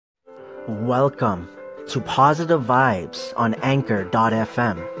Welcome to Positive Vibes on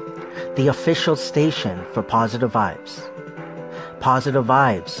Anchor.fm, the official station for Positive Vibes. Positive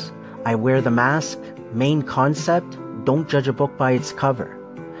Vibes. I wear the mask. Main concept, don't judge a book by its cover.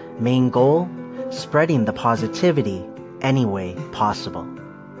 Main goal, spreading the positivity any way possible.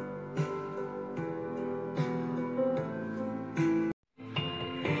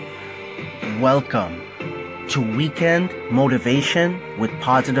 Welcome to Weekend Motivation with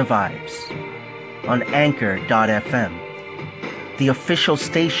Positive Vibes on Anchor.fm, the official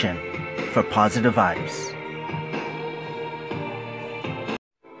station for Positive Vibes.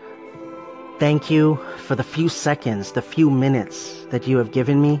 Thank you for the few seconds, the few minutes that you have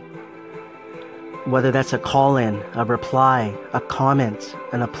given me. Whether that's a call-in, a reply, a comment,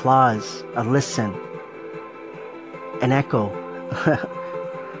 an applause, a listen, an echo.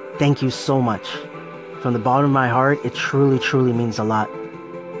 Thank you so much. From the bottom of my heart, it truly, truly means a lot.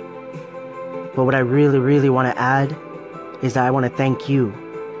 But what I really, really want to add is that I want to thank you,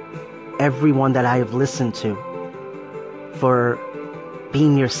 everyone that I have listened to, for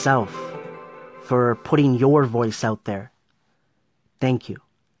being yourself, for putting your voice out there. Thank you.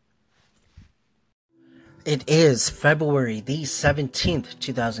 It is February the 17th,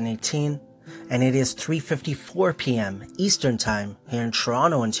 2018, and it is 3:54 p.m. Eastern Time here in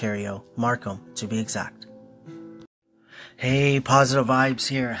Toronto, Ontario, Markham, to be exact. Hey, Positive Vibes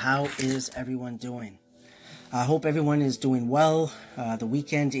here. How is everyone doing? I hope everyone is doing well. The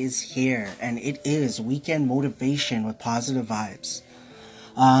weekend is here, and it is Weekend Motivation with Positive Vibes.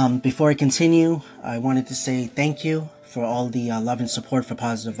 Before I continue, I wanted to say thank you for all the love and support for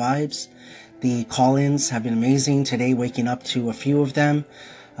Positive Vibes. The call-ins have been amazing today, waking up to a few of them.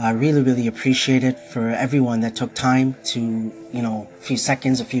 I really, really appreciate it for everyone that took time to, a few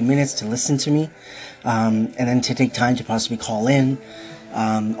seconds, a few minutes to listen to me, and then to take time to possibly call in.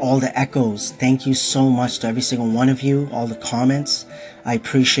 All the echoes, thank you so much to every single one of you, all the comments. I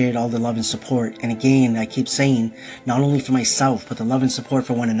appreciate all the love and support. And again, I keep saying, not only for myself, but the love and support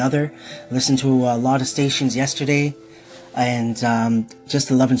for one another. I listened to a lot of stations yesterday, and just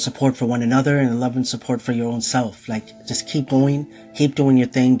the love and support for one another, and the love and support for your own self. Like, just keep going, keep doing your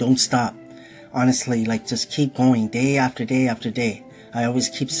thing, don't stop. Honestly, just keep going day after day after day. I always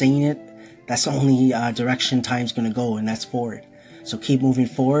keep saying it. That's the only direction time's gonna go, and that's forward. So keep moving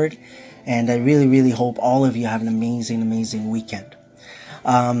forward, and I really, really hope all of you have an amazing, amazing weekend.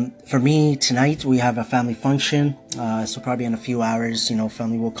 For me, tonight we have a family function, so probably in a few hours,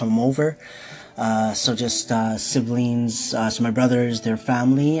 family will come over. So just siblings, so my brothers, their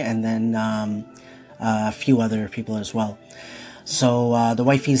family, and then a few other people as well. So the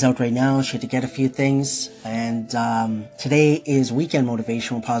wifey's out right now. She had to get a few things, and today is Weekend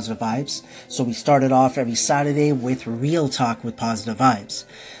Motivation with Positive Vibes. So we started off every Saturday with Real Talk with Positive Vibes.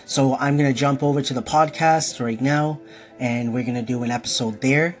 So I'm going to jump over to the podcast right now, and we're going to do an episode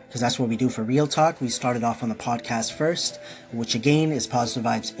there, because that's what we do for Real Talk. We started off on the podcast first, which again is Positive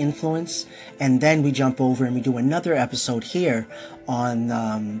Vibes Influence, and then we jump over and we do another episode here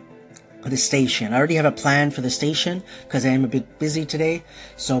on the station. I already have a plan for the station because I am a bit busy today.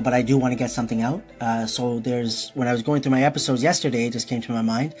 But I do want to get something out. When I was going through my episodes yesterday, it just came to my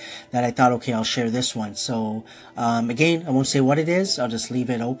mind that I thought, okay, I'll share this one. So, again, I won't say what it is. I'll just leave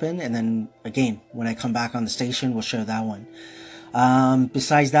it open. And then again, when I come back on the station, we'll share that one.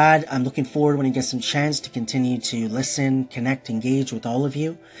 Besides that, I'm looking forward when I get some chance to continue to listen, connect, engage with all of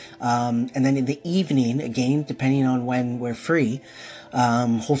you. And then in the evening, again, depending on when we're free,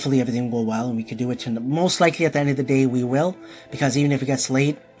 hopefully everything will go well and we could do it. Most likely at the end of the day, we will, because even if it gets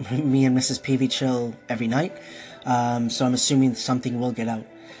late, me and Mrs. PV chill every night. So I'm assuming something will get out.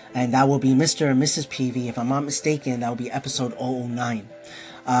 And that will be Mr. and Mrs. PV. If I'm not mistaken, that will be episode 009.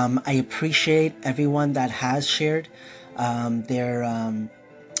 I appreciate everyone that has shared their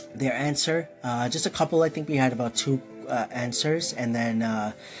answer. Just a couple. I think we had about 2 answers, and then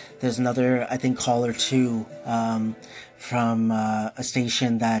there's another, I think, caller 2 from a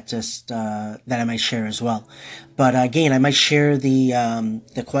station that that I might share as well. But again, I might share the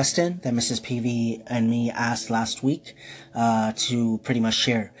question that Mrs. PV and me asked last week to pretty much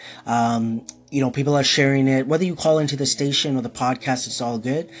share. People are sharing it. Whether you call into the station or the podcast, it's all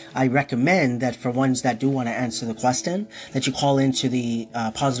good. I recommend that for ones that do want to answer the question, that you call into the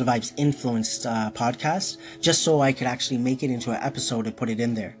Positive Vibes Influenced podcast, just so I could actually make it into an episode and put it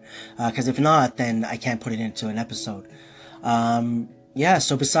in there. Because if not, then I can't put it into an episode.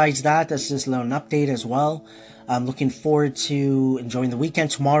 So besides that, that's just a little update as well. I'm looking forward to enjoying the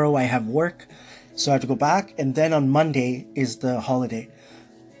weekend. Tomorrow I have work, so I have to go back. And then on Monday is the holiday.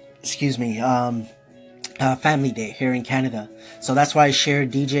 Excuse me. Family Day here in Canada. So that's why I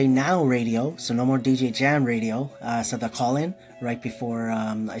shared DJ Now Radio. So no more DJ Jam Radio. So the call in right before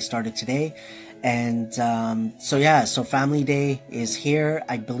I started today. And so Family Day is here.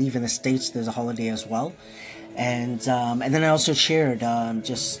 I believe in the States there's a holiday as well. And then I also shared, I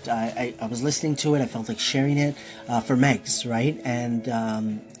was listening to it. I felt like sharing it for Megs, right?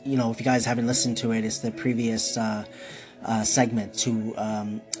 And, if you guys haven't listened to it, it's the previous segment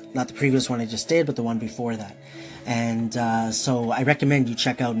to, not the previous one I just did, but the one before that. And so I recommend you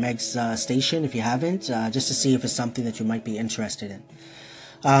check out Meg's station if you haven't, just to see if it's something that you might be interested in.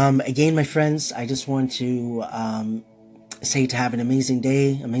 Again, my friends, I just want to say to have an amazing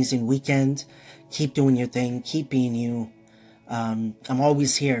day, amazing weekend. Keep doing your thing. Keep being you. I'm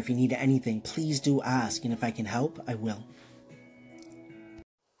always here. If you need anything, please do ask. And if I can help, I will.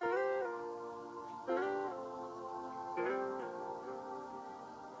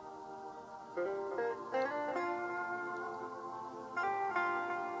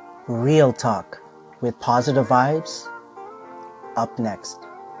 Real Talk with Positive Vibes up next.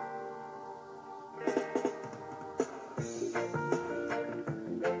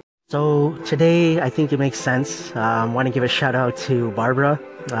 So today, I think it makes sense. I want to give a shout out to Barbara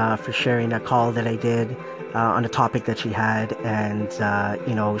for sharing a call that I did on a topic that she had, and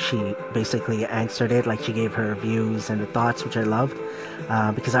she basically answered it, like she gave her views and the thoughts, which I loved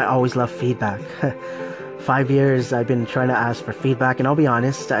because I always love feedback. 5 years I've been trying to ask for feedback, and I'll be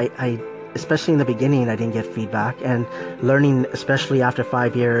honest, I especially in the beginning, I didn't get feedback, and learning, especially after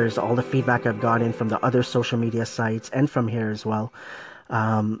 5 years, all the feedback I've gotten from the other social media sites and from here as well.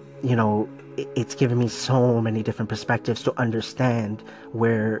 It's given me so many different perspectives to understand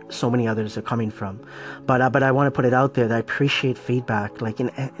where so many others are coming from. But I want to put it out there that I appreciate feedback.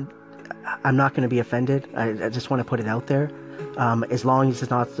 I'm not going to be offended. I just want to put it out there. As long as it's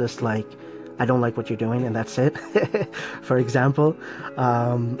not just like, I don't like what you're doing and that's it. For example,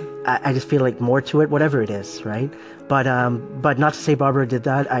 I just feel like more to it, whatever it is, right? But not to say Barbara did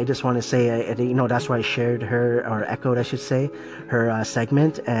that. I just want to say, that's why I shared her, or echoed, I should say, her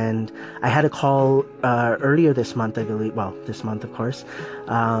segment. And I had a call earlier this month, I believe. Well, this month, of course.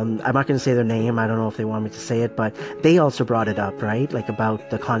 I'm not going to say their name. I don't know if they want me to say it, but they also brought it up, right? Like about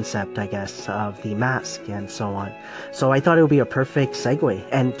the concept, I guess, of the mask and so on. So I thought it would be a perfect segue.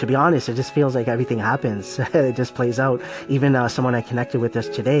 And to be honest, it just feels like everything happens. It just plays out. Even someone I connected with this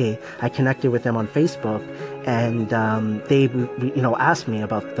today, I connected with them on Facebook, and they asked me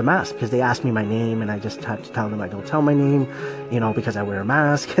about the mask, because they asked me my name, and I just had to tell them I don't tell my name, because I wear a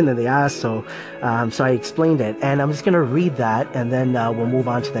mask. And then they asked, so I explained it, and I'm just going to read that, and then we'll move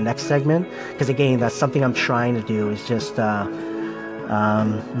on to the next segment, because again, that's something I'm trying to do, is just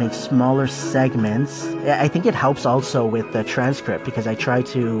make smaller segments. I think it helps also with the transcript, because I try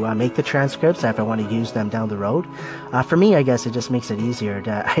to make the transcripts if I want to use them down the road. For me, I guess it just makes it easier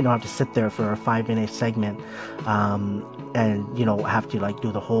that I don't have to sit there for a 5-minute segment and have to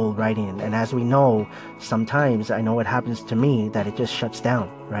do the whole writing. And as we know, sometimes I know it happens to me that it just shuts down,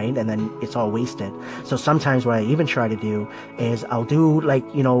 right? And then it's all wasted. So sometimes what I even try to do is I'll do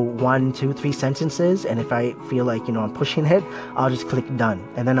 1, 2, 3 sentences, and if I feel like I'm pushing it, I'll just click done,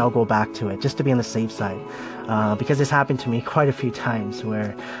 and then I'll go back to it just to be on the safe side, because this happened to me quite a few times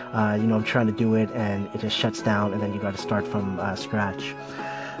where I'm trying to do it and it just shuts down, and then you got to start from scratch.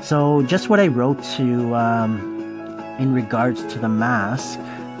 So just what I wrote to in regards to the mask,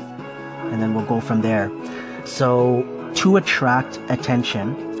 and then we'll go from there. So, to attract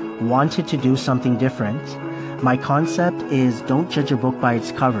attention, wanted to do something different. My concept is don't judge a book by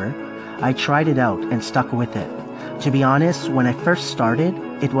its cover. I tried it out and stuck with it. To be honest, when I first started,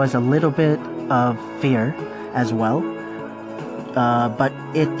 it was a little bit of fear as well. But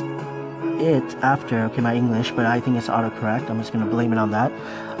my English, but I think it's autocorrect. I'm just going to blame it on that.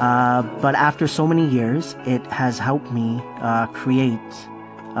 But after so many years, it has helped me create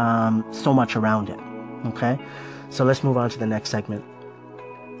so much around it. Okay, so let's move on to the next segment.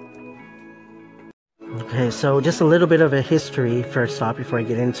 Okay, so just a little bit of a history first off before I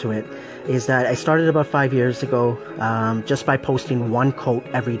get into it, is that I started about 5 years ago just by posting one quote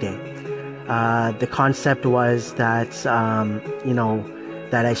every day. The concept was that,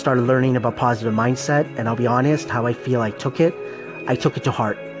 that I started learning about positive mindset, and I'll be honest, how I feel I took it to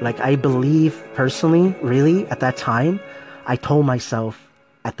heart. I believe personally, really, at that time, I told myself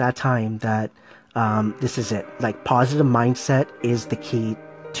at that time that this is it. Positive mindset is the key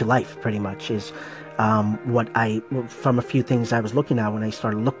to life, pretty much, is from a few things I was looking at when I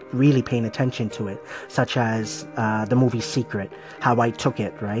started really paying attention to it, such as the movie Secret, how I took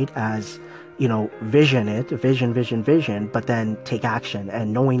it, right, as vision, but then take action,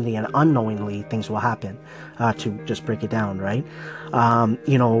 and knowingly and unknowingly things will happen, to just break it down, right?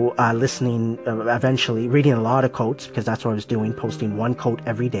 Listening, eventually reading a lot of quotes, because that's what I was doing, posting one quote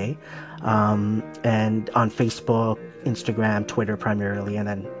every day, and on Facebook, Instagram, Twitter primarily, and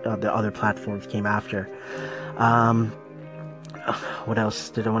then the other platforms came after. What else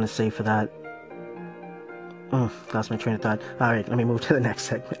did I want to say for that? Lost my train of thought. All right, let me move to the next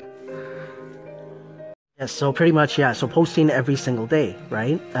segment. Yeah, so pretty much, yeah, so posting every single day,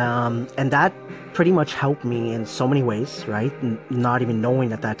 right? And that pretty much helped me in so many ways, right? Not even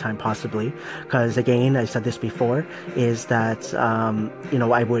knowing at that time, possibly, because again, I said this before, is that,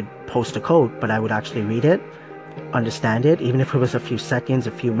 I would post a quote, but I would actually read it, understand it, even if it was a few seconds,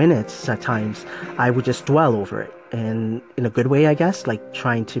 a few minutes at times, I would just dwell over it. And in a good way, I guess, like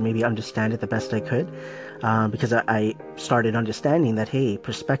trying to maybe understand it the best I could. Because I started understanding that, hey,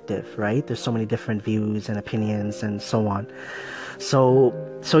 perspective, right? There's so many different views and opinions and so on. So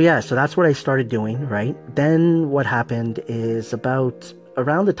that's what I started doing, right? Then what happened is about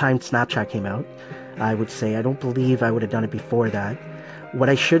around the time Snapchat came out, I would say, I don't believe I would have done it before that. What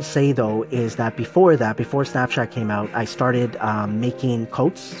I should say, though, is that before Snapchat came out, I started making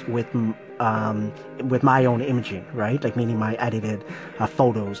quotes with my own imaging, right? Like meaning my edited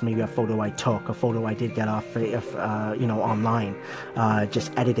photos, maybe a photo I took, a photo I did get off, online,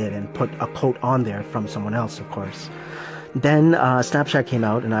 just edited and put a quote on there from someone else, of course. Then Snapchat came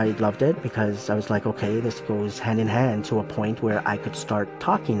out, and I loved it because I was like, okay, this goes hand in hand to a point where I could start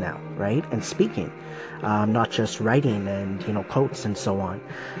talking now, right? And speaking, not just writing and, quotes and so on.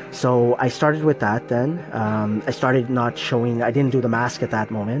 So I started with that then. I started not showing, I didn't do the mask at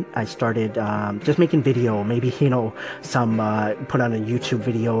that moment. I started just making video, maybe, some, put on a YouTube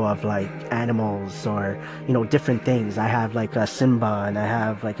video of like animals or, different things. I have like a Simba, and I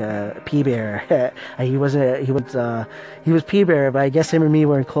have like a P-Bear. He was P-Bear, but I guess him and me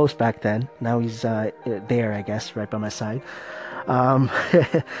weren't close back then. Now he's there, I guess, right by my side.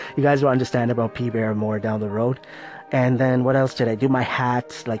 You guys will understand about P-Bear more down the road. And then what else did I do? My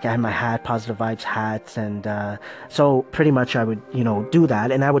hats, like I had my hat, Positive Vibes hats, and so pretty much I would, do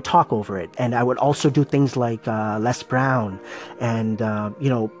that, and I would talk over it, and I would also do things like Les Brown, and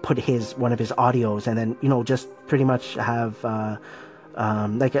put one of his audios, and then just pretty much have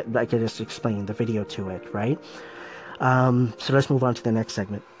like I just explained the video to it, right? So let's move on to the next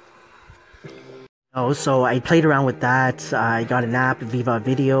segment. So I played around with that. I got an app, Viva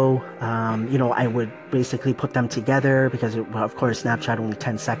Video. I would basically put them together because, of course, Snapchat only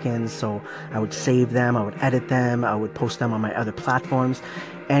 10 seconds. So I would save them, I would edit them, I would post them on my other platforms.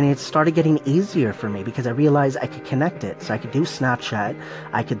 And it started getting easier for me because I realized I could connect it. So I could do Snapchat,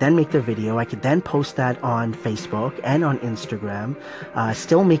 I could then make the video, I could then post that on Facebook and on Instagram,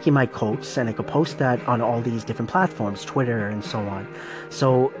 still making my quotes, and I could post that on all these different platforms, Twitter and so on.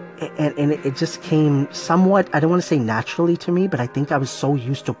 So, and it just came somewhat, I don't want to say naturally to me, but I think I was so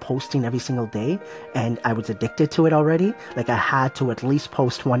used to posting every single day, and I was addicted to it already. Like I had to at least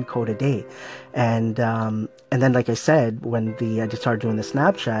post one quote a day. And then, like I said, when I just started doing the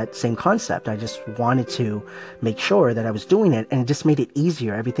Snapchat, same concept. I just wanted to make sure that I was doing it, and it just made it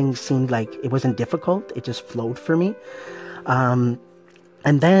easier. Everything seemed like it wasn't difficult. It just flowed for me.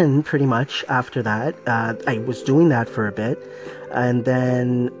 And then pretty much after that, I was doing that for a bit. And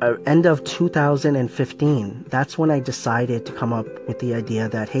then end of 2015, that's when I decided to come up with the idea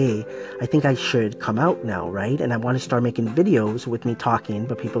that, hey, I think I should come out now, right? And I want to start making videos with me talking,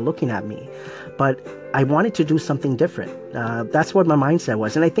 but people looking at me. But I wanted to do something different. That's what my mindset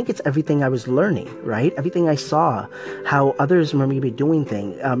was. And I think it's everything I was learning, right? Everything I saw, how others were maybe doing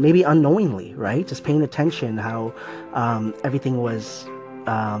things, maybe unknowingly, right? Just paying attention how everything was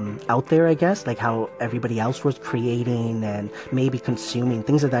out there, I guess, like how everybody else was creating and maybe consuming,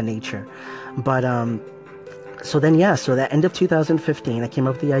 things of that nature. But so that end of 2015, I came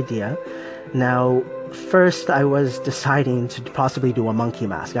up with the idea. Now, first I was deciding to possibly do a monkey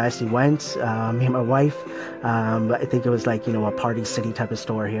mask. I actually went, me and my wife, I think it was like, a Party City type of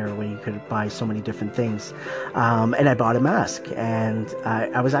store here where you could buy so many different things. And I bought a mask, and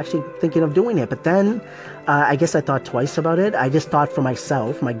I was actually thinking of doing it. But then I guess I thought twice about it. I just thought for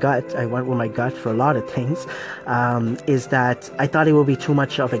myself, my gut, I went with my gut for a lot of things, is that I thought it would be too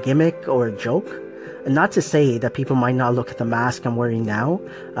much of a gimmick or a joke. Not to say that people might not look at the mask I'm wearing now,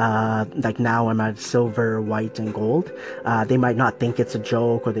 like now I'm at silver, white, and gold. They might not think it's a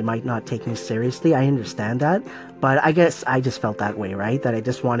joke, or they might not take me seriously. I understand that, but I guess I just felt that way, right? That I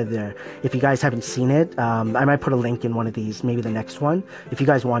just wanted to, if you guys haven't seen it, I might put a link in one of these, maybe the next one. If you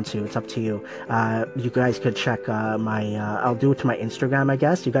guys want to, it's up to you. You guys could check I'll do it to my Instagram, I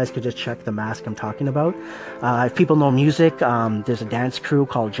guess. You guys could just check the mask I'm talking about. If people know music, there's a dance crew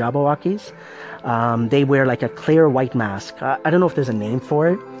called Jabbawockeez. They wear like a clear white mask. I don't know if there's a name for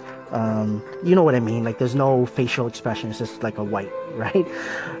it. You know what I mean? Like there's no facial expression. It's just like a white, right?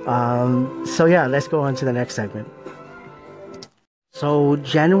 So yeah, let's go on to the next segment. So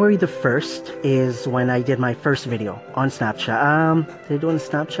January the 1st is when I did my first video on Snapchat. Did I do it on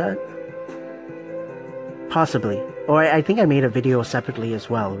Snapchat? Possibly. Or I think I made a video separately as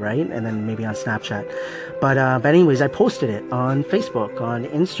well, right? And then maybe on Snapchat. But anyways, I posted it on Facebook, on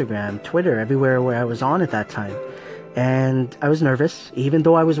Instagram, Twitter, everywhere where I was on at that time. And I was nervous, even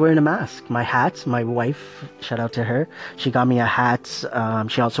though I was wearing a mask. My hat, my wife, shout out to her, she got me a hat.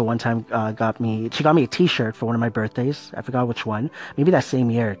 She also one time got me a t-shirt for one of my birthdays. I forgot which one. Maybe that same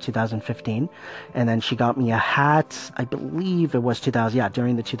year, 2015. And then she got me a hat, I believe it was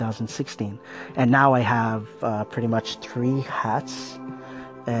during the 2016. And now I have pretty much 3 hats.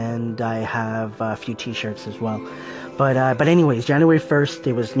 And I have a few t-shirts as well. But anyways, January 1st,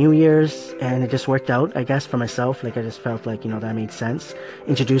 it was New Year's, and it just worked out, I guess, for myself. Like, I just felt like, that made sense.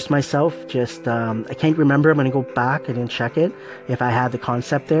 Introduced myself, I can't remember, I'm going to go back, I didn't check it, if I had the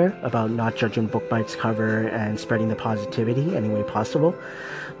concept there about not judging book by its cover and spreading the positivity any way possible.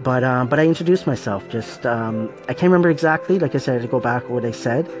 But I introduced myself, I can't remember exactly, like I said, I had to go back what I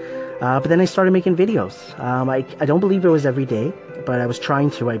said. But then I started making videos. I don't believe it was every day, but I was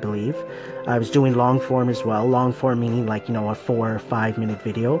trying to, I believe. I was doing long form as well. Long form meaning like, a 4 or 5 minute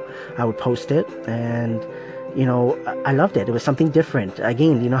video. I would post it, and, I loved it. It was something different.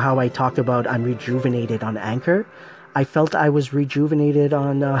 Again, how I talked about I'm rejuvenated on Anchor? I felt I was rejuvenated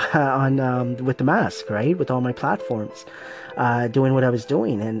on with the mask, right? With all my platforms, doing what I was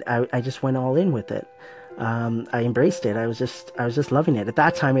doing, and I just went all in with it. I embraced it. I was just loving it. At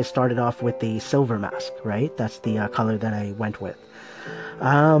that time, I started off with the silver mask, right? That's the color that I went with.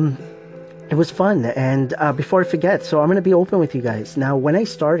 It was fun. And before I forget, so I'm going to be open with you guys. Now, when I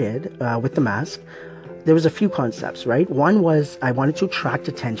started with the mask, there was a few concepts, right? One was I wanted to attract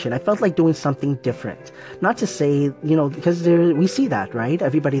attention. I felt like doing something different. Not to say, because we see that, right?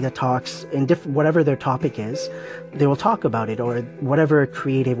 Everybody that talks in whatever their topic is, they will talk about it, or whatever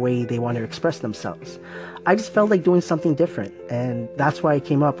creative way they want to express themselves. I just felt like doing something different, and that's why I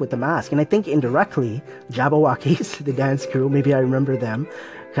came up with the mask. And I think indirectly, Jabbawockeez, the dance crew, maybe I remember them,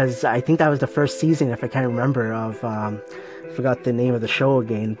 because I think that was the first season, if I can't remember, of forgot the name of the show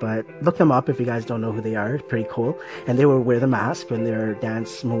again, but look them up if you guys don't know who they are. It's pretty cool. And they will wear the mask, and their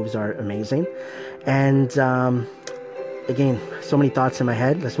dance moves are amazing. And again, so many thoughts in my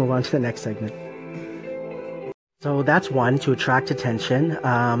head. Let's move on to the next segment. So that's one, to attract attention.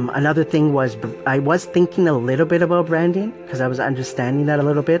 Another thing was I was thinking a little bit about branding, because I was understanding that a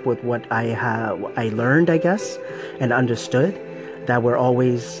little bit with what I learned, I guess, and understood, that we're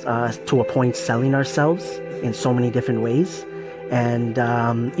always to a point selling ourselves in so many different ways. And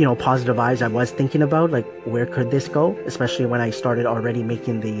positive vibes, I was thinking about, like, where could this go, especially when I started already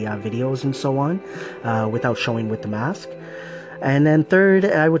making the videos and so on, without showing with the mask. And then third,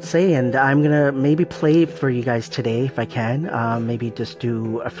 I would say, and I'm gonna maybe play for you guys today if I can, maybe just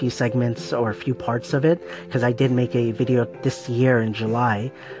do a few segments or a few parts of it, because I did make a video this year in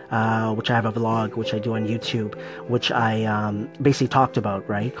July, which I have a vlog which I do on YouTube, which I basically talked about,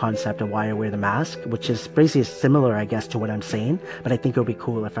 right, concept of why I wear the mask, which is basically similar, I guess, to what I'm saying, but I think it would be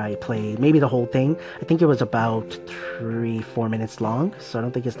cool if I play maybe the whole thing. I think it was about 3-4 minutes long, so I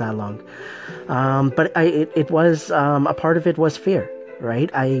don't think it's that long. But it was a part of it was fear, right?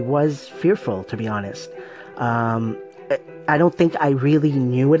 I was fearful, to be honest. I don't think I really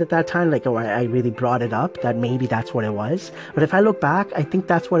knew it at that time, or I really brought it up, that maybe that's what it was. But if I look back, I think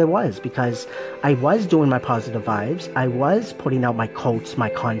that's what it was, because I was doing my positive vibes. I was putting out my quotes, my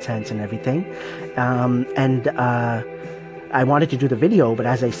content and everything. I wanted to do the video, but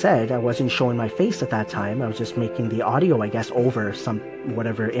as I said, I wasn't showing my face at that time. I was just making the audio, I guess, over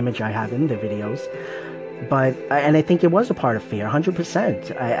whatever image I have in the videos. And I think it was a part of fear,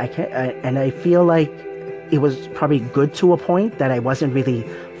 100%. And I feel like it was probably good to a point that I wasn't really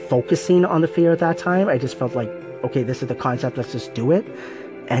focusing on the fear at that time. I just felt like, okay, this is the concept, let's just do it.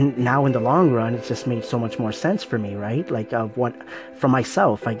 And now in the long run, it just made so much more sense for me, right? Like, for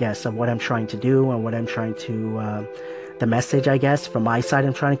myself, I guess, of what I'm trying to do and what I'm trying to the message, I guess, from my side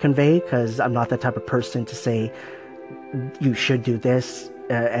I'm trying to convey, because I'm not the type of person to say you should do this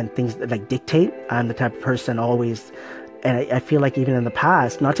and things that like dictate. I'm the type of person always, and I feel like even in the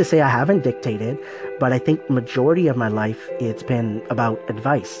past, not to say I haven't dictated, but I think majority of my life, it's been about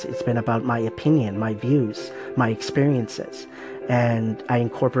advice. It's been about my opinion, my views, my experiences. And I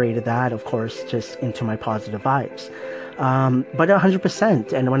incorporated that, of course, just into my positive vibes. But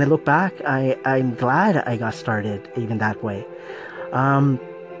 100%. And when I look back, I'm glad I got started even that way.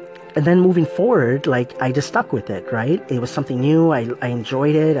 And then moving forward, like, I just stuck with it, right? It was something new. I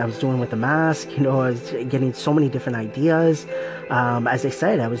enjoyed it. I was doing with the mask, I was getting so many different ideas. As I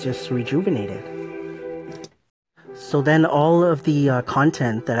said, I was just rejuvenated. So then all of the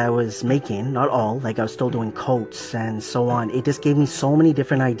content that I was making, not all, like I was still doing quotes and so on, it just gave me so many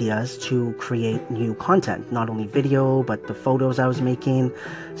different ideas to create new content, not only video, but the photos I was making.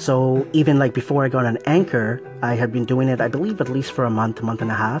 So even like before I got on Anchor, I had been doing it, I believe at least for a month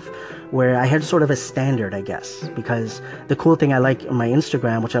and a half, where I had sort of a standard, I guess, because the cool thing I like on my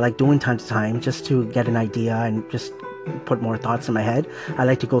Instagram, which I like doing time to time, just to get an idea and just put more thoughts in my head, I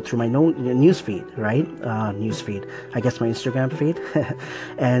like to go through my news feed, right? News feed, I guess my Instagram feed.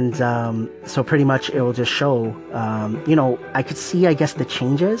 And so pretty much it will just show, I could see, I guess, the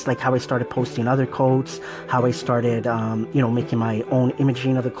changes, like how I started posting other quotes, how I started, making my own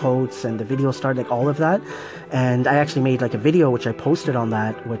imaging of the quotes, and the video started, like all of that. And I actually made like a video, which I posted on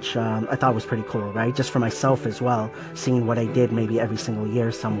that, which I thought was pretty cool, right? Just for myself as well, seeing what I did maybe every single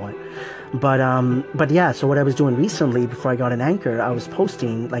year somewhat. But yeah, so what I was doing recently before I got an Anchor, I was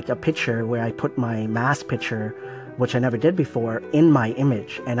posting like a picture where I put my mask picture, which I never did before, in my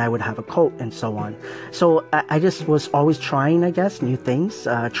image, and I would have a quote and so on. So I just was always trying, I guess, new things,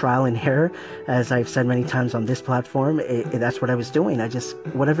 trial and error, as I've said many times on this platform. That's what I was doing.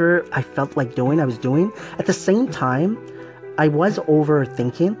 Whatever I felt like doing, I was doing. At the same time, I was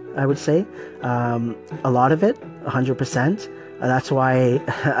overthinking, I would say, a lot of it, 100%. That's why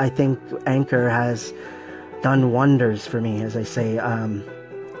I think Anchor has done wonders for me, as I say,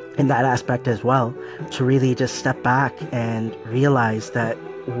 in that aspect as well, to really just step back and realize that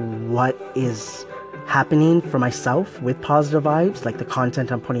what is happening for myself with Positive Vibes, like the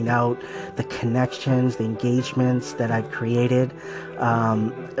content I'm putting out, the connections, the engagements that I've created,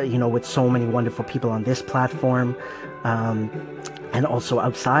 with so many wonderful people on this platform, and also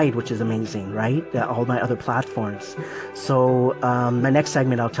outside, which is amazing, right? All my other platforms. So my next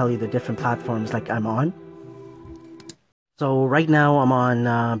segment, I'll tell you the different platforms like I'm on. So right now I'm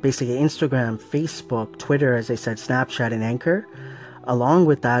on basically Instagram, Facebook, Twitter, as I said, Snapchat, and Anchor. Along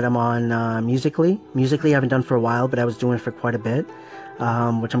with that, I'm on Musical.ly. Musical.ly I haven't done for a while, but I was doing it for quite a bit,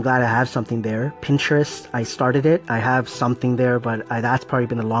 which I'm glad I have something there. Pinterest, I started it. I have something there, but that's probably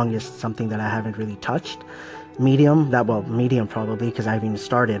been the longest something that I haven't really touched. Medium probably, because I haven't even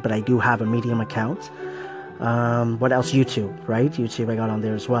started, but I do have a Medium account. What else? YouTube, right? YouTube I got on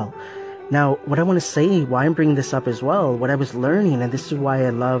there as well. Now, what I want to say, why I'm bringing this up as well, what I was learning, and this is why I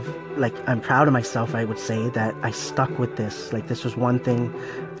love, like, I'm proud of myself, I would say, that I stuck with this. Like, this was one thing,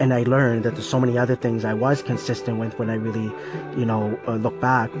 and I learned that there's so many other things I was consistent with when I really, look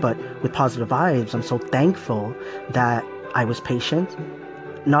back. But with Positive Vibes, I'm so thankful that I was patient.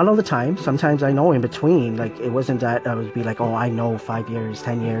 Not all the time. Sometimes I know in between, like, it wasn't that I would be like, oh, I know 5 years,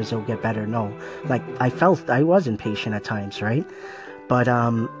 10 years, it'll get better. No, like, I felt I was impatient at times, right?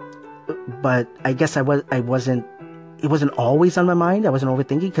 But I guess it wasn't always on my mind. I wasn't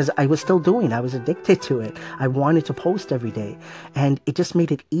overthinking, because I was still doing, I was addicted to it. I wanted to post every day, and it just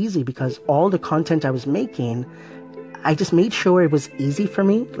made it easy, because all the content I was making, I just made sure it was easy for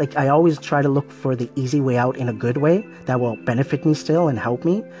me. Like, I always try to look for the easy way out in a good way that will benefit me still and help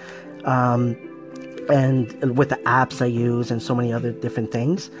me. And with the apps I use and so many other different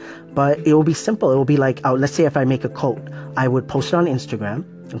things. But it will be simple. It will be like, let's say if I make a quote, I would post it on Instagram.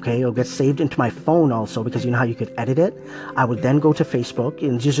 Okay, it'll get saved into my phone also, because you know how you could edit it. I would then go to Facebook,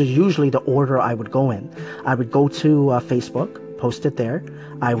 and this is usually the order I would go in. I would go to Facebook, post it there.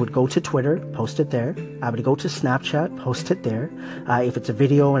 I would go to Twitter, post it there. I would go to Snapchat, post it there. If it's a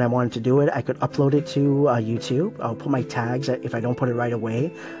video and I wanted to do it, I could upload it to YouTube. I'll put my tags, if I don't put it right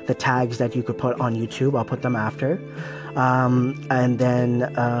away, the tags that you could put on YouTube, I'll put them after. And then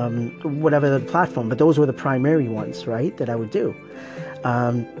whatever the platform, but those were the primary ones, right, that I would do.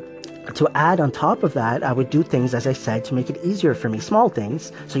 To add on top of that, I would do things, as I said, to make it easier for me, small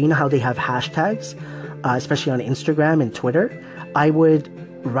things. So you know how they have hashtags, especially on Instagram and Twitter. I would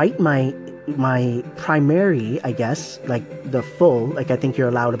write my primary, I guess, like the full, like I think you're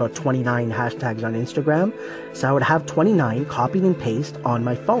allowed about 29 hashtags on Instagram. So I would have 29 copied and paste on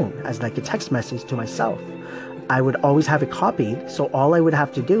my phone as like a text message to myself. I would always have it copied. So all I would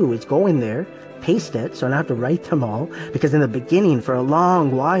have to do is go in there, paste it, so I don't have to write them all. Because in the beginning, for a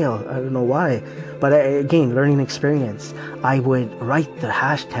long while, I don't know why, but again, learning experience, I would write the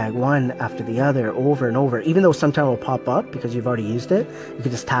hashtag one after the other over and over, even though sometimes it will pop up because you've already used it. You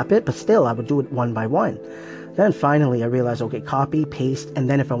could just tap it, but still, I would do it one by one. Then finally, I realized, okay, copy, paste, and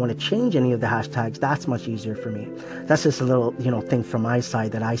then if I want to change any of the hashtags, that's much easier for me. That's just a little, thing from my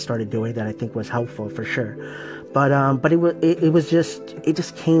side that I started doing that I think was helpful for sure. But it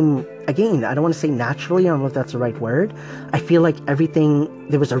just came, again, I don't want to say naturally, I don't know if that's the right word. I feel like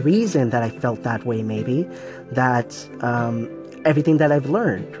there was a reason that I felt that way, maybe, that everything that I've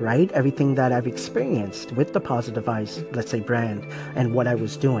learned, right? Everything that I've experienced with the Positive Vibes, let's say, brand and what I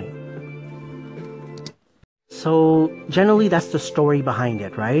was doing. So generally, that's the story behind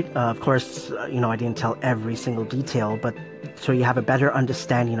it, right? Of course, I didn't tell every single detail, but so you have a better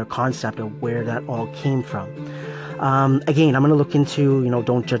understanding or concept of where that all came from. Again, I'm going to look into,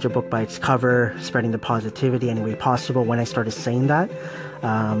 don't judge a book by its cover, spreading the positivity any way possible when I started saying that,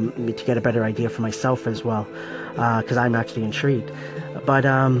 to get a better idea for myself as well, because I'm actually intrigued. But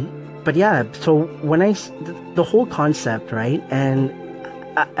yeah, so the whole concept, right? And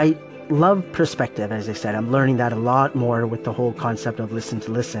I love perspective, as I said. I'm learning that a lot more with the whole concept of listen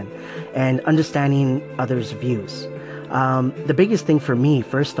to listen and understanding others' views. The biggest thing for me,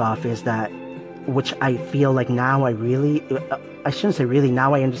 first off, is that, which I feel like now I shouldn't say really,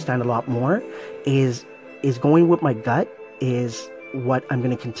 now I understand a lot more, is going with my gut is what I'm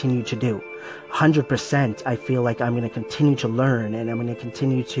going to continue to do. 100%, I feel like I'm going to continue to learn, and I'm going to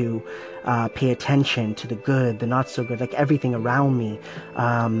continue to pay attention to the good, the not so good, like everything around me,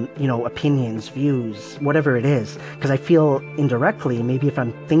 opinions, views, whatever it is. Because I feel indirectly, maybe if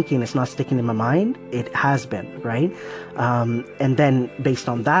I'm thinking it's not sticking in my mind, it has been, right? And then based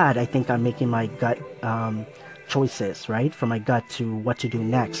on that, I think I'm making my gut choices, right? From my gut to what to do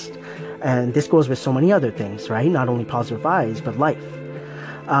next. And this goes with so many other things, right? Not only Positive Vibes, but life.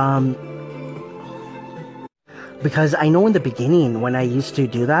 Because I know in the beginning when I used to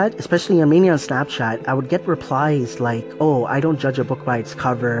do that, especially mainly on Snapchat, I would get replies like, oh, I don't judge a book by its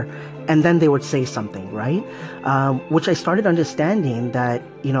cover. And then they would say something, right? Which I started understanding that,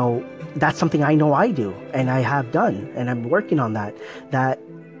 that's something I know I do and I have done. And I'm working on that. That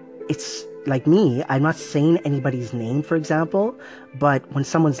it's like me, I'm not saying anybody's name, for example, but when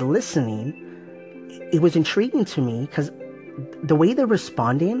someone's listening, it was intriguing to me because the way they're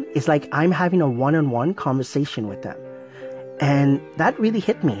responding is like I'm having a one-on-one conversation with them. And that really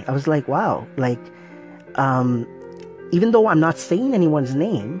hit me. I was like, wow, even though I'm not saying anyone's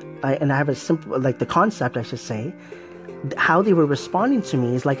name, and I have a simple, the concept, I should say, how they were responding to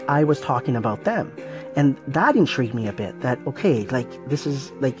me is like I was talking about them. And that intrigued me a bit, that, okay, this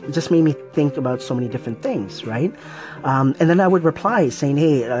is, it just made me think about so many different things, right? And then I would reply saying,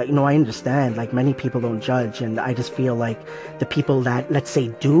 hey, I understand, many people don't judge, and I just feel like the people that, let's say,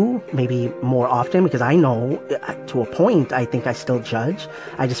 do, maybe more often, because I know, to a point, I think I still judge.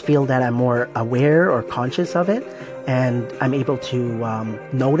 I just feel that I'm more aware or conscious of it, and I'm able to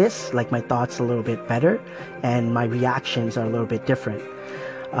notice, my thoughts a little bit better, and my reactions are a little bit different.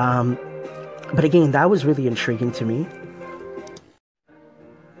 But again, that was really intriguing to me.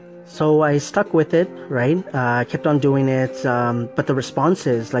 So I stuck with it, right? I kept on doing it. But the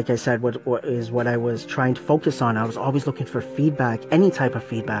responses, like I said, what is what I was trying to focus on. I was always looking for feedback, any type of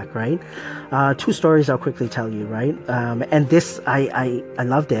feedback, right? 2 stories I'll quickly tell you, right? And this, I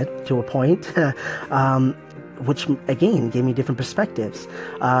loved it to a point. Which again gave me different perspectives.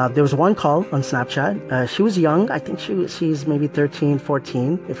 There was one call on Snapchat. She was young. I think she's maybe 13,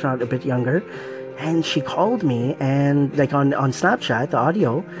 14, if not a bit younger. And she called me and on Snapchat, the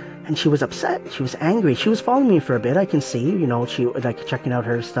audio, and she was upset. She was angry. She was following me for a bit. I can see, she checking out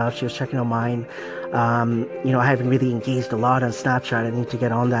her stuff. She was checking out mine. I haven't really engaged a lot on Snapchat. I need to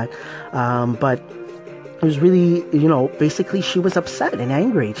get on that. But it was really, basically she was upset and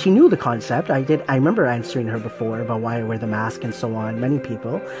angry. She knew the concept. I remember answering her before about why I wear the mask and so on. Many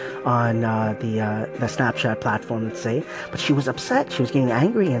people on the Snapchat platform, let's say. But she was upset. She was getting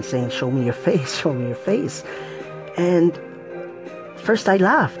angry and saying, show me your face, show me your face. And first I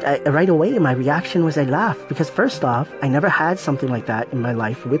laughed. Right away, my reaction was I laughed. Because first off, I never had something like that in my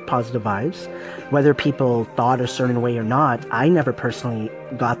life with Positive Vibes. Whether people thought a certain way or not, I never personally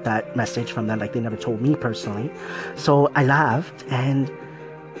got that message from them. They never told me personally. So I laughed. And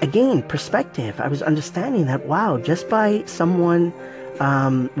again, perspective. I was understanding that, wow, just by someone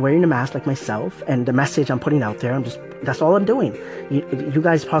wearing a mask like myself and the message I'm putting out there, that's all I'm doing. You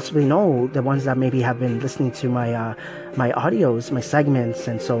guys possibly know, the ones that maybe have been listening to my audios, my segments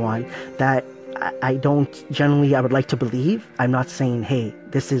and so on, that I don't generally, I would like to believe, I'm not saying, hey,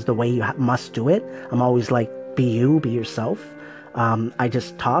 this is the way you must do it. I'm always like, be you, be yourself. I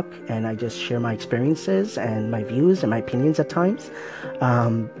just talk and I just share my experiences and my views and my opinions at times.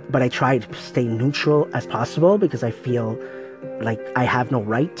 But I try to stay neutral as possible because I feel like I have no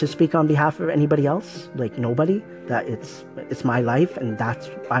right to speak on behalf of anybody else, like nobody. That it's my life, and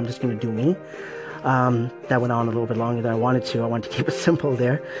I'm just going to do me. That went on a little bit longer than I wanted to. I wanted to keep it simple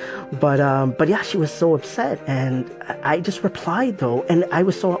there, but yeah, she was so upset, and I just replied though, and I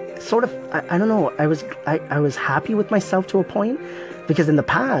was so sort of I don't know. I was happy with myself to a point, because in the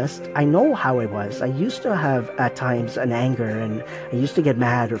past I know how I was. I used to have at times an anger, and I used to get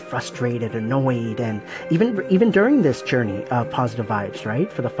mad or frustrated, annoyed, and even during this journey of positive vibes, right,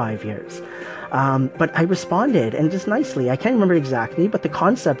 for the 5 years. But I responded, and just nicely. I can't remember exactly, but the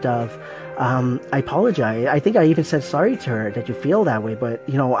concept of I apologize. I think I even said sorry to her that you feel that way, but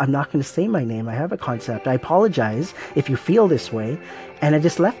I'm not going to say my name. I have a concept. I apologize if you feel this way, and I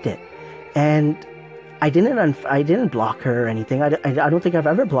just left it. And I didn't block her or anything. I don't think I've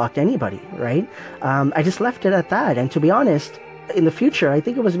ever blocked anybody, right? I just left it at that. And to be honest, in the future, I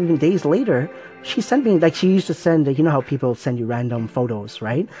think it was even days later, she sent me, like, she used to send, how people send you random photos,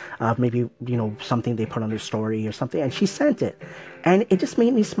 right? Maybe, something they put on their story or something. And she sent it. And it just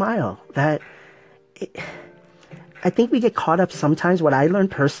made me smile. I think we get caught up sometimes. What I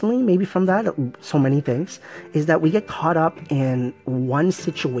learned personally, maybe from that, so many things, is that we get caught up in one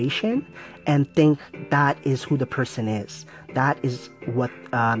situation and think that is who the person is. That is what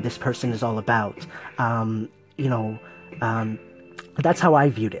this person is all about. That's how I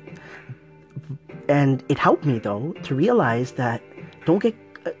viewed it. And it helped me, though, to realize that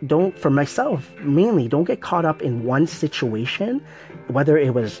for myself, mainly, don't get caught up in one situation, whether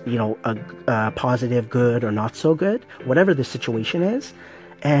it was, a positive, good, or not so good, whatever the situation is,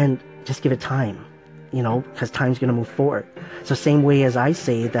 and just give it time, because time's going to move forward. So same way as I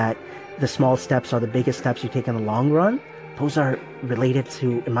say that the small steps are the biggest steps you take in the long run, those are related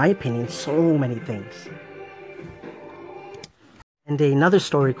to, in my opinion, so many things. And another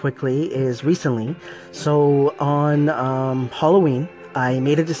story quickly is recently. So on Halloween, I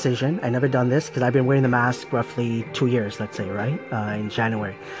made a decision. I never done this because I've been wearing the mask roughly 2 years, let's say, right? In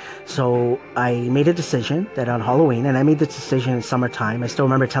January. So I made a decision that on Halloween, and I made this decision in summertime. I still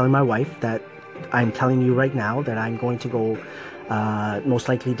remember telling my wife that I'm telling you right now that I'm going to go most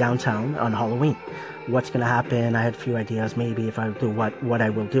likely downtown on Halloween. What's going to happen? I had a few ideas, maybe if I do what I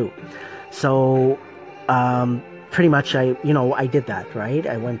will do. So pretty much I did that, right?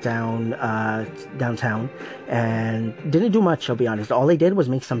 I went downtown and didn't do much, I'll be honest. All I did was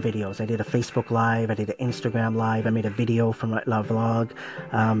make some videos. I did a Facebook Live, I did an Instagram Live, I made a video from my vlog.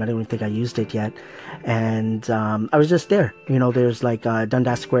 I don't even think I used it yet. And I was just there. There's like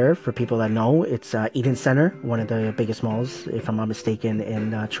Dundas Square, for people that know. It's Eden Center, one of the biggest malls, if I'm not mistaken,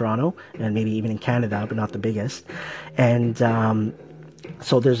 in Toronto, and maybe even in Canada, but not the biggest. And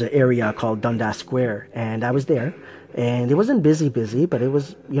so there's an area called Dundas Square, and I was there, and it wasn't busy, but it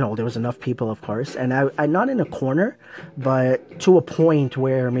was, there was enough people, of course, and I'm not in a corner, but to a point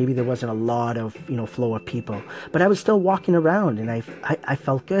where maybe there wasn't a lot of, flow of people, but I was still walking around, and I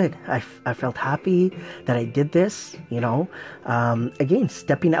felt good. I felt happy that I did this, again,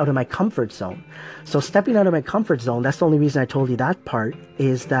 stepping out of my comfort zone. So stepping out of my comfort zone, that's the only reason I told you that part,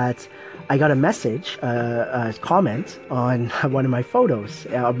 is that I got a message, a comment on one of my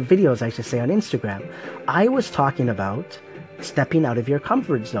videos, I should say, on Instagram. I was talking about stepping out of your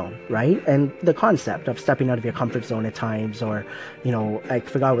comfort zone, right? And the concept of stepping out of your comfort zone at times, or, I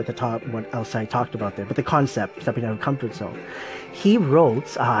forgot what else I talked about there, but the concept, stepping out of comfort zone. He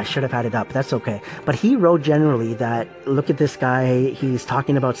wrote, I should have had it up, that's okay. But he wrote generally that, look at this guy, he's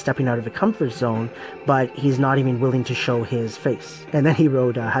talking about stepping out of a comfort zone, but he's not even willing to show his face. And then he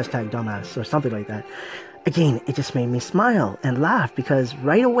wrote hashtag dumbass or something like that. Again, it just made me smile and laugh, because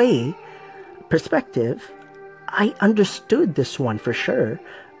right away, perspective, I understood this one for sure,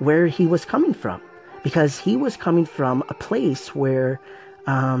 where he was coming from. Because he was coming from a place where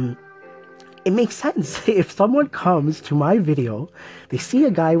it makes sense. If someone comes to my video, they see a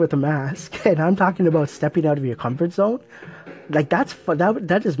guy with a mask, and I'm talking about stepping out of your comfort zone, like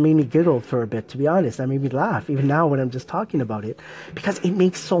that just made me giggle for a bit, to be honest. That made me laugh, even now when I'm just talking about it, because it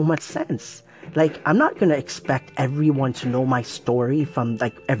makes so much sense. like, I'm not gonna expect everyone to know my story from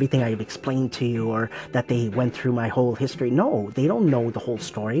like everything I've explained to you, or that they went through my whole history. No, they don't know the whole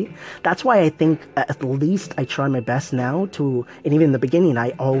story. That's why I think at least I try my best now to, and even in the beginning, I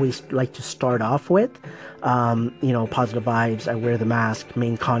always like to start off with, positive vibes. I wear the mask.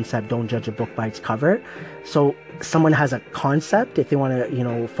 Main concept: don't judge a book by its cover. So someone has a concept if they want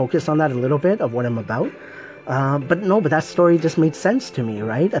to, focus on that a little bit of what I'm about. But that story just made sense to me,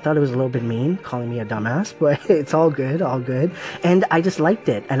 right? I thought it was a little bit mean, calling me a dumbass, but it's all good, all good. And I just liked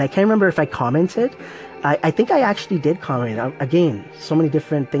it. And I can't remember if I commented. I think I actually did comment. Again, so many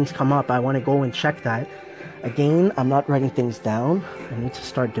different things come up. I want to go and check that. Again, I'm not writing things down. I need to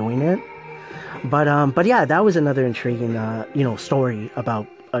start doing it. But yeah, that was another intriguing, story about,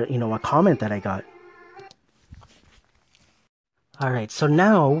 a comment that I got. All right, so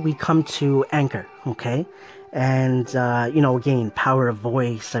now we come to Anchor, okay? And, again, power of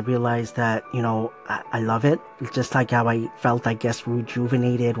voice. I realized that, I love it. Just like how I felt, I guess,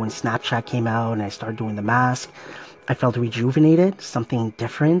 rejuvenated when Snapchat came out and I started doing the mask. I felt rejuvenated, something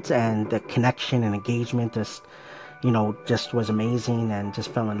different, and the connection and engagement just was amazing, and just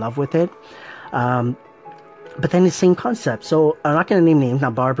fell in love with it. But then the same concept. So I'm not going to name names.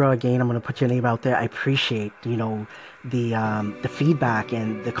 Now, Barbara, again, I'm going to put your name out there. I appreciate, the feedback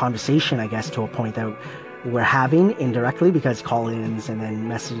and the conversation, I guess, to a point that we're having indirectly, because call-ins and then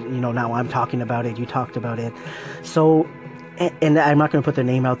message, now I'm talking about it, you talked about it. So, and I'm not going to put their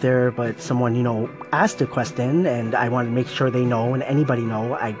name out there, but someone, asked a question, and I want to make sure they know, and anybody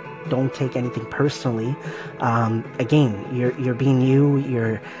know, I don't take anything personally. Again, you're being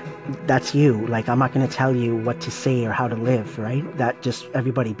you, that's you. Like, I'm not going to tell you what to say or how to live, right? That just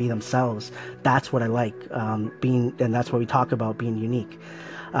everybody be themselves. That's what I like, and that's what we talk about, being unique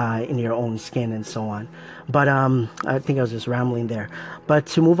in your own skin and so on. But I think I was just rambling there. But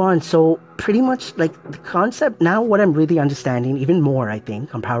to move on, so pretty much like the concept now, what I'm really understanding even more, I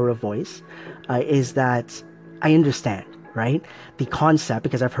think, on Power of Voice, is that I understand, right? The concept,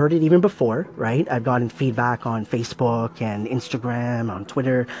 because I've heard it even before, right? I've gotten feedback on Facebook and Instagram, on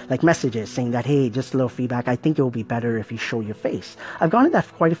Twitter, like messages saying that, hey, just a little feedback. I think it will be better if you show your face. I've gotten that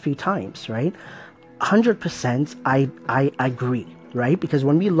quite a few times, right? 100% I agree, right? Because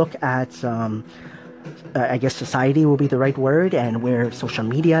when we look at, I guess society will be the right word, and where social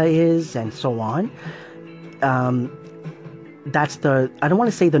media is and so on, that's I don't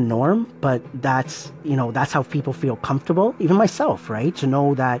want to say the norm, but that's how people feel comfortable, even myself, right? To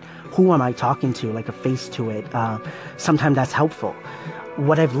know that who am I talking to, like a face to it. Sometimes that's helpful.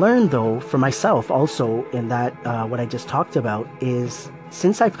 What I've learned though for myself also in that, what I just talked about, is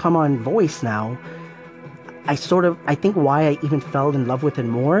since I've come on Voice now, I think why I even fell in love with it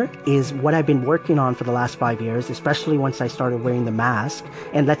more is what I've been working on for the last 5 years, especially once I started wearing the mask.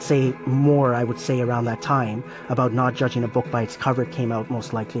 And let's say more, I would say around that time, about not judging a book by its cover came out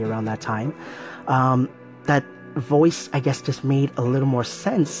most likely around that time. That Voice, I guess, just made a little more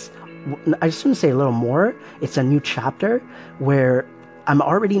sense. I just shouldn't say a little more. It's a new chapter where I'm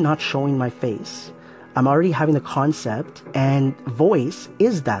already not showing my face. I'm already having the concept, and Voice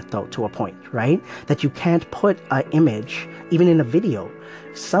is that though, to a point, right? That you can't put an image, even in a video.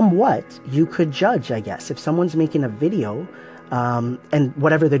 Somewhat, you could judge, I guess, if someone's making a video, and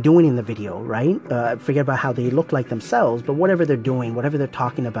whatever they're doing in the video, right? Forget about how they look like themselves, but whatever they're doing, whatever they're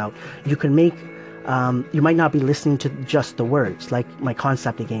talking about, you can make, you might not be listening to just the words, like my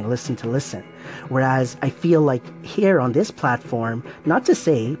concept again, listen to listen. Whereas I feel like here on this platform, not to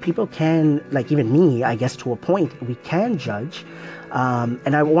say people can, like even me, I guess to a point, we can judge.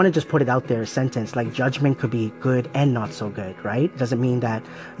 And I want to just put it out there, a sentence, like judgment could be good and not so good, right? Doesn't mean that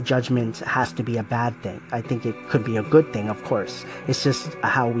judgment has to be a bad thing. I think it could be a good thing, of course. It's just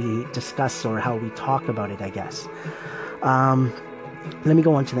how we discuss or how we talk about it, I guess. Let me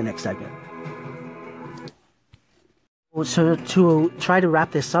go on to the next segment. So to try to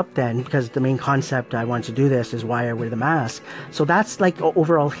wrap this up then, because the main concept I want to do this is why I wear the mask. So that's like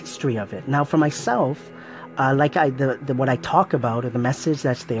overall history of it. Now for myself, like what I talk about, or the message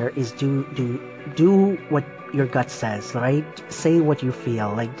that's there, is do what your gut says, right? Say what you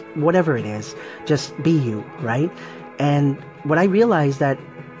feel, like whatever it is, just be you, right? And what I realized that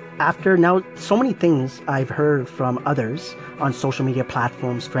after now, so many things I've heard from others on social media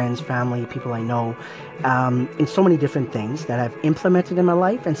platforms, friends, family, people I know, in so many different things that I've implemented in my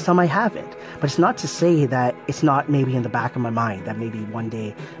life, and some I haven't. But it's not to say that it's not maybe in the back of my mind, that maybe one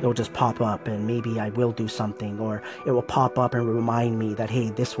day it'll just pop up and maybe I will do something, or it will pop up and remind me that,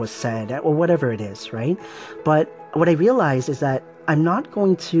 hey, this was said, or whatever it is, right? But what I realize is that I'm not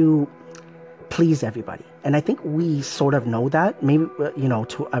going to please everybody. And I think we sort of know that. Maybe,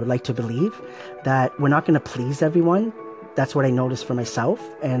 I would like to believe that we're not going to please everyone. That's what I noticed for myself.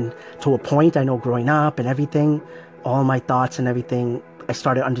 And to a point, I know growing up and everything, all my thoughts and everything, I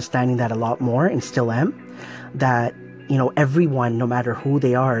started understanding that a lot more and still am. That, everyone, no matter who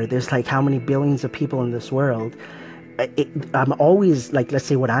they are, there's like how many billions of people in this world. I'm always like, let's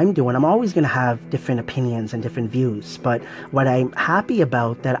say what I'm doing, I'm always going to have different opinions and different views. But what I'm happy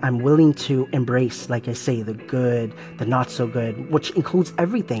about that I'm willing to embrace, like I say, the good, the not so good, which includes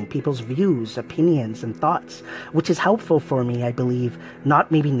everything, people's views, opinions, and thoughts, which is helpful for me, I believe,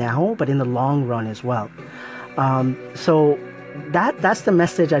 not maybe now, but in the long run as well. So that's the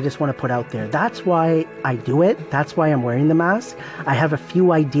message I just want to put out there. That's why I do it. That's why I'm wearing the mask. I have a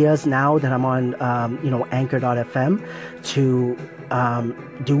few ideas now that I'm on, Anchor.fm to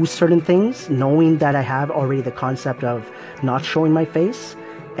do certain things, knowing that I have already the concept of not showing my face.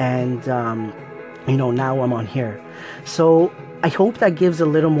 And, now I'm on here. So I hope that gives a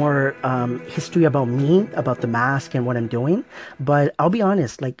little more history about me, about the mask and what I'm doing. But I'll be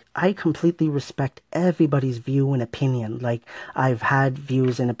honest, like, I completely respect everybody's view and opinion. Like, I've had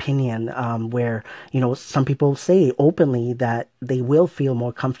views and opinion where, some people say openly that they will feel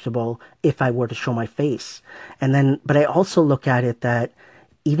more comfortable if I were to show my face. And then, but I also look at it that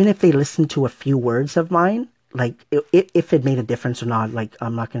even if they listen to a few words of mine, like if it made a difference or not, like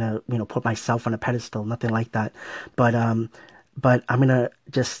I'm not gonna put myself on a pedestal, nothing like that. But I'm gonna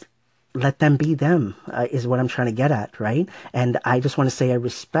just let them be them, is what I'm trying to get at, right? And I just want to say I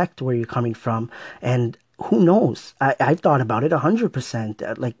respect where you're coming from, and who knows? I've thought about it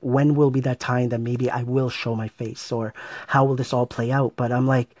 100%. Like, when will be that time that maybe I will show my face, or how will this all play out? But I'm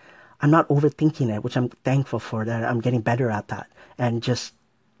like, I'm not overthinking it, which I'm thankful for, that I'm getting better at that, and just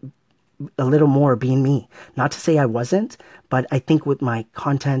a little more being me. Not to say I wasn't, but I think with my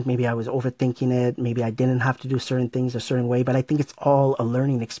content, maybe I was overthinking it. Maybe I didn't have to do certain things a certain way, but I think it's all a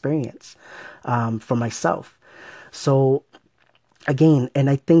learning experience for myself. So again, and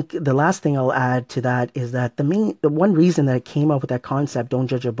I think the last thing I'll add to that is that the one reason that I came up with that concept, don't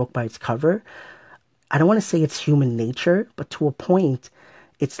judge a book by its cover, I don't want to say it's human nature, but to a point,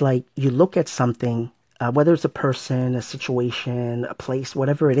 it's like you look at something, whether it's a person, a situation, a place,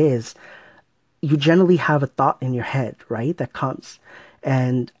 whatever it is, you generally have a thought in your head, right? That comes.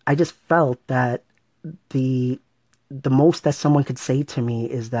 And I just felt that the the most that someone could say to me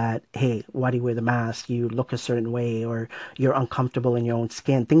is that, hey, why do you wear the mask? You look a certain way, or you're uncomfortable in your own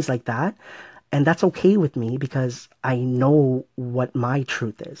skin, things like that. And that's okay with me because I know what my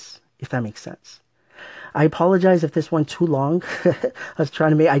truth is, if that makes sense. I apologize if this went too long.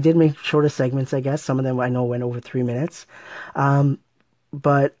 I did make shorter segments, I guess. Some of them I know went over 3 minutes. Um,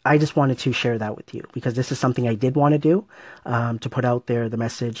 but I just wanted to share that with you because this is something I did want to do, to put out there the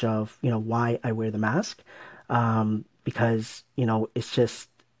message of, why I wear the mask. Because, it's just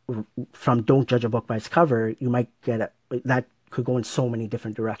from don't judge a book by its cover, you might that could go in so many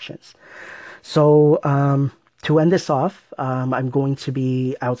different directions. So, to end this off,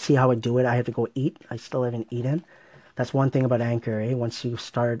 I'll see how I do it. I have to go eat. I still haven't eaten. That's one thing about Anchor, eh? Once you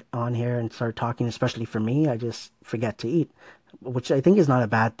start on here and start talking, especially for me, I just forget to eat, which I think is not a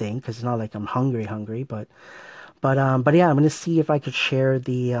bad thing because it's not like I'm hungry, but yeah, I'm gonna see if I could share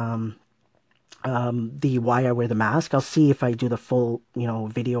the why I wear the mask. I'll see if I do the full,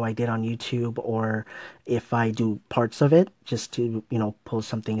 video I did on YouTube, or if I do parts of it just to, pull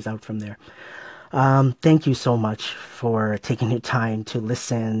some things out from there. Thank you so much for taking your time to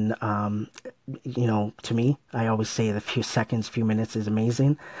listen, to me. I always say the few seconds, few minutes is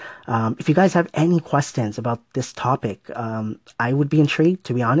amazing. If you guys have any questions about this topic, I would be intrigued,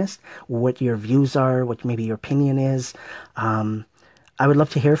 to be honest, what your views are, what maybe your opinion is. I would love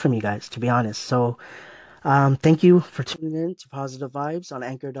to hear from you guys, to be honest. So, thank you for tuning in to Positive Vibes on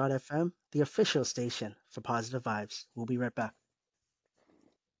Anchor.fm, the official station for Positive Vibes. We'll be right back.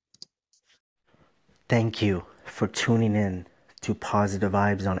 Thank you for tuning in to Positive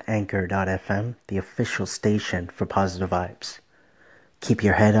Vibes on Anchor.fm, the official station for Positive Vibes. Keep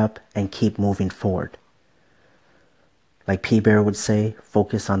your head up and keep moving forward. Like P. Bear would say,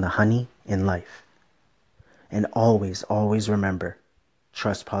 focus on the honey in life. And always, always remember,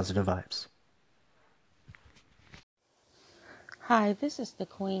 trust positive vibes. Hi, this is the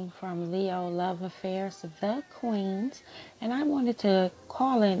Queen from Leo Love Affairs, The Queens, and I wanted to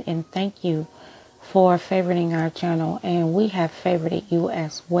call in and thank you for favoriting our channel, and we have favorited you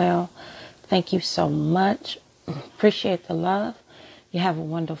as well. Thank you so much. Appreciate the love. You have a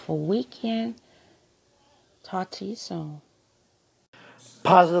wonderful weekend. Talk to you soon.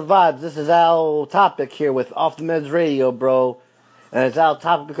 Positive vibes. This is Al Topic here with Off the Meds Radio, bro. And it's out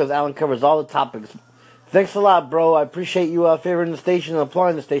topic because Alan covers all the topics. Thanks a lot, bro. I appreciate you favoring the station and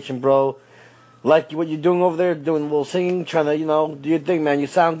applauding the station, bro. Like what you're doing over there, doing a little singing, trying to, do your thing, man. You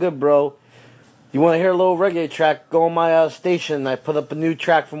sound good, bro. You want to hear a little reggae track, go on my station. I put up a new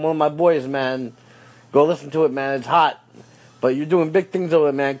track from one of my boys, man. Go listen to it, man. It's hot. But you're doing big things over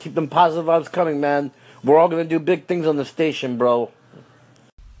there, man. Keep them positive vibes coming, man. We're all going to do big things on the station, bro.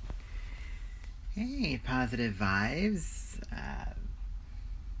 Hey, positive vibes.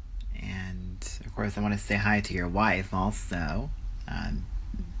 And, of course, I want to say hi to your wife also,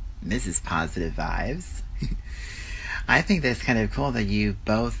 Mrs. Positive Vibes. I think that's kind of cool that you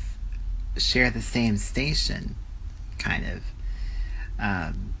both share the same station, kind of.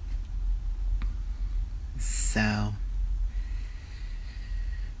 So,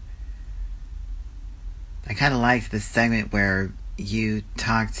 I kind of liked the segment where you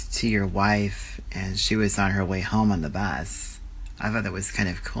talked to your wife and she was on her way home on the bus. I thought that was kind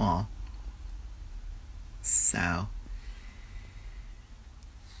of cool. So,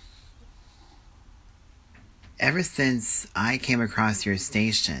 ever since I came across your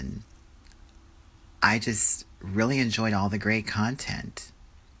station, I just really enjoyed all the great content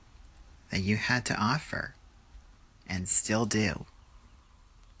that you had to offer, and still do.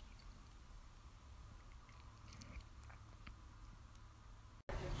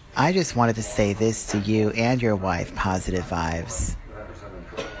 I just wanted to say this to you and your wife, Positive Vibes.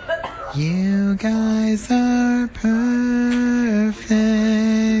 You guys are perfect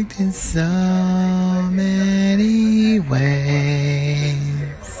in so many ways.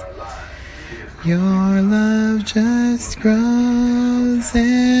 Your love just grows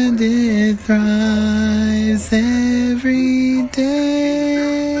and it thrives every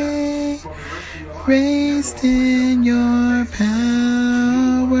day. Raised in your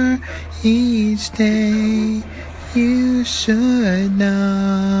power each day, you should know.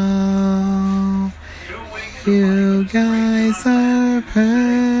 You guys are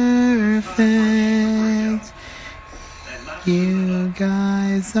perfect. You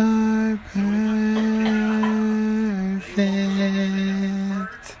guys are perfect.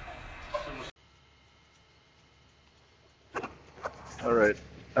 All right.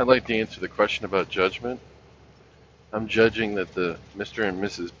 I'd like to answer the question about judgment. I'm judging that the Mr. and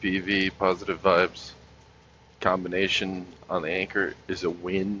Mrs. PV Positive Vibes combination on the Anchor is a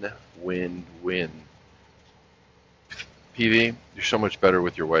win-win-win. PV, you're so much better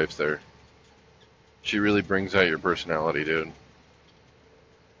with your wife there. She really brings out your personality, dude.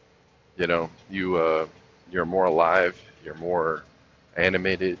 You know, you're more alive, you're more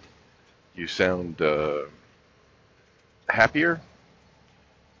animated, you sound happier.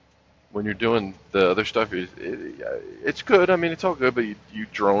 When you're doing the other stuff, it's good. I mean, it's all good, but you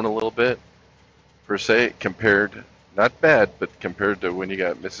drone a little bit, per se, compared, not bad, but compared to when you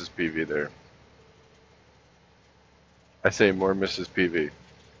got Mrs. PV there. I say more Mrs. PV.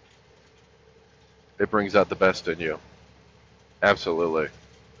 It brings out the best in you. Absolutely.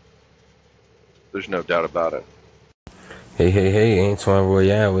 There's no doubt about it. Hey, Antoine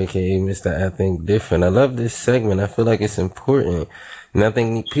Royale, aka Mr. I Think Different. I love this segment. I feel like it's important. And I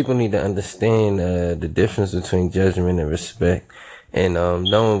think people need to understand the difference between judgment and respect. And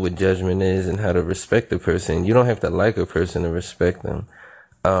knowing what judgment is and how to respect a person. You don't have to like a person to respect them.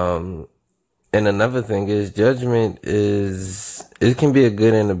 And another thing is judgment it can be a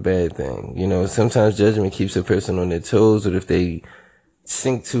good and a bad thing. You know, sometimes judgment keeps a person on their toes, but if they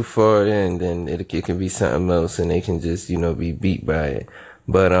sink too far in, then it can be something else and they can just, be beat by it.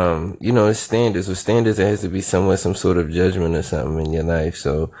 But, it's standards. With standards, there has to be some sort of judgment or something in your life.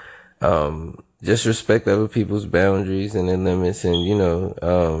 So, just respect other people's boundaries and their limits and,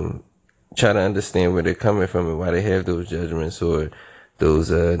 try to understand where they're coming from and why they have those judgments or those,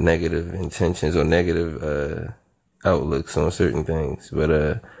 negative intentions or negative, outlooks on certain things.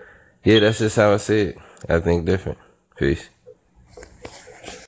 But, yeah, that's just how I see it. I think different. Peace.